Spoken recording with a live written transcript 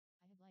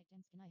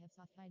dense? Can I have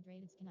soft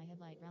hydrated? Can I have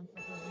light brown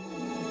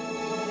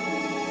freckles?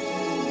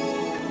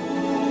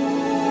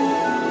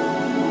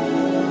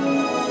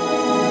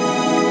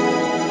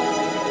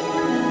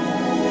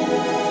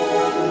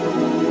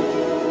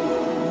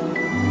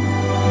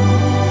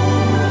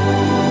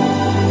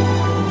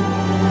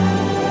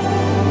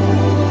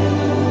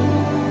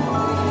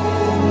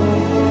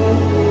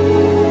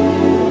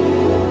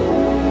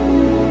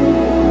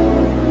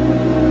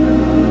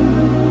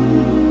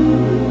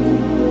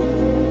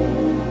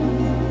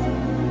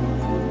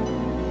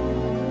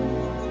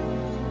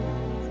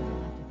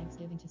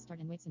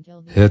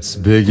 It's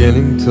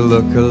beginning to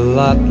look a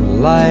lot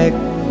like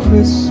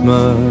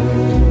Christmas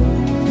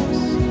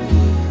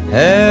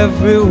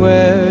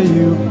everywhere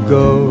you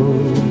go.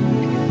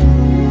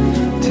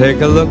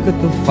 Take a look at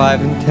the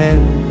 5 and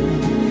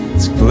 10.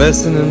 It's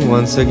glistening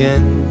once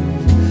again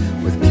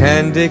with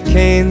candy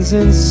canes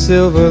and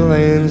silver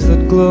lanes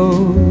that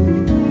glow.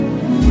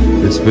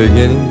 It's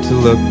beginning to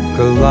look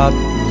a lot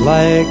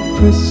like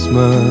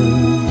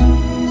Christmas.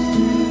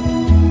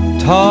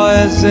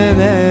 Toys in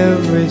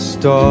every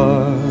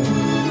store,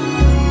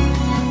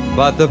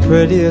 but the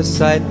prettiest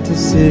sight to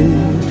see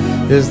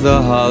is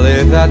the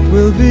holly that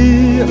will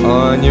be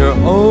on your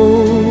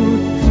own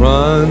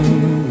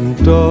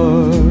front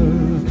door.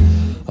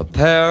 A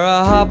pair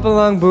of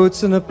hop-along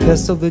boots and a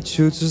pistol that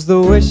shoots is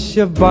the wish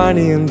of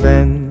Barney and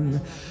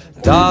Ben.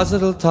 Dolls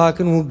that'll talk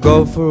and will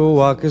go for a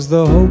walk is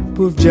the hope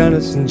of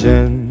Janice and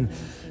Jen.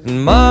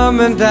 And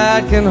Mom and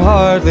Dad can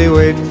hardly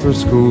wait for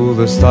school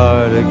to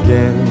start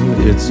again.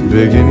 It's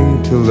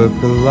beginning to look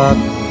a lot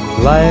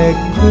like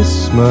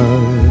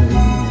Christmas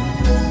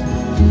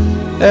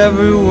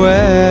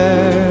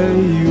everywhere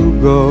you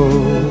go.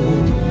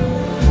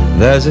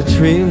 There's a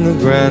tree in the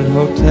Grand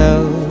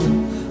Hotel,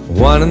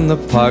 one in the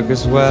park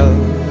as well.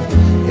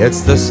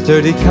 It's the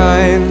sturdy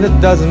kind that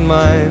doesn't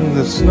mind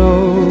the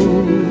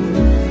snow.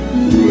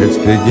 It's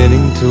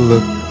beginning to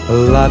look a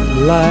lot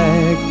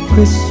like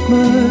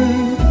Christmas.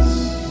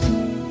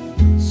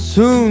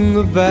 Soon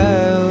the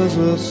bells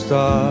will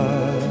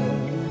start,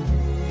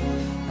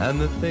 and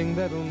the thing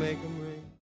that'll make them